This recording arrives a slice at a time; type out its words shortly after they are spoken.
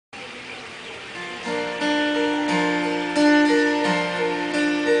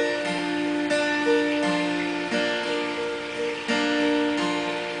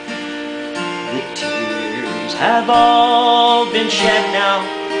have all been shed now.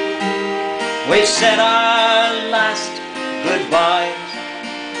 We've said our last goodbyes.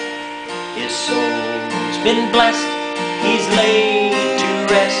 His soul's been blessed, he's laid to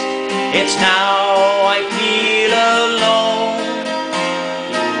rest. It's now I feel alone.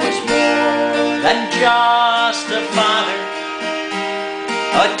 He was more than just a father,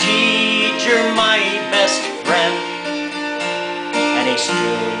 a teacher, my best friend. And he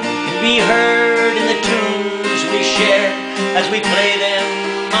still can be heard in the tunes we share as we play them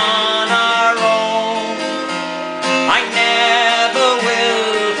on our own. I never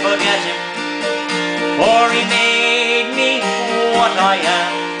will forget him, for he made me what I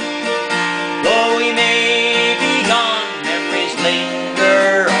am. Though he may be gone, memories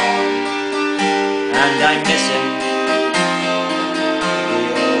linger on, and I miss him, the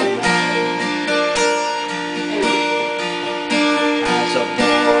old man. As a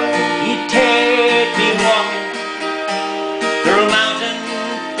boy, he'd take me walking through mountain,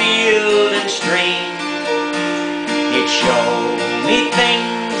 field, and stream. He'd show me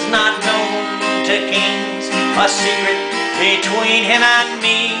things not known to kings, a secret between him and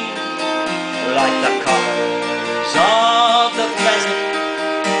me. Like the colors of the pleasant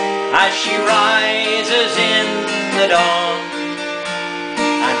as she rises in the dawn,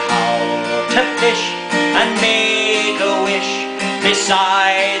 and how to fish and make a wish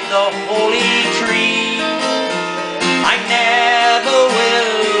beside the holy tree. I never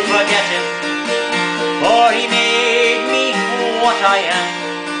will forget him, for he made me what I am.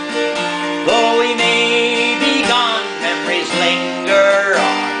 Though he may be gone, memories linger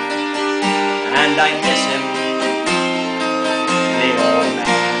on, and I miss him, the old man.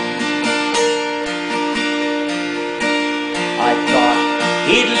 I thought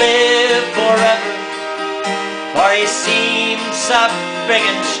he'd live forever, for he seemed so big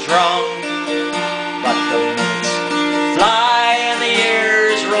and strong. But the minutes fly and the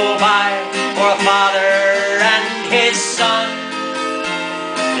years roll by for a father and his son.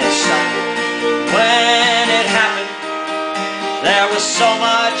 His son, when it happened, there was so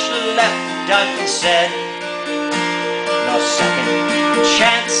much left unsaid. No second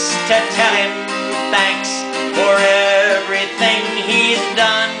chance to tell him thanks for everything he's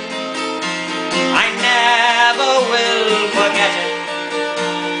done. I never will forget him,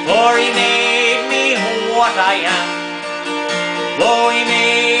 for he made me what I am. Though he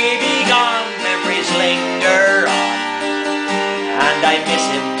may be gone, memories linger on, and I miss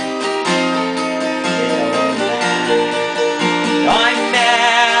him, the old man. I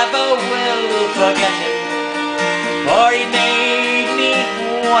never will forget him, for he made me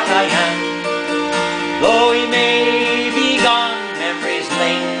what I am. Though he may be gone, memories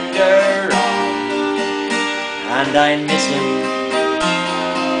linger on, and I miss him.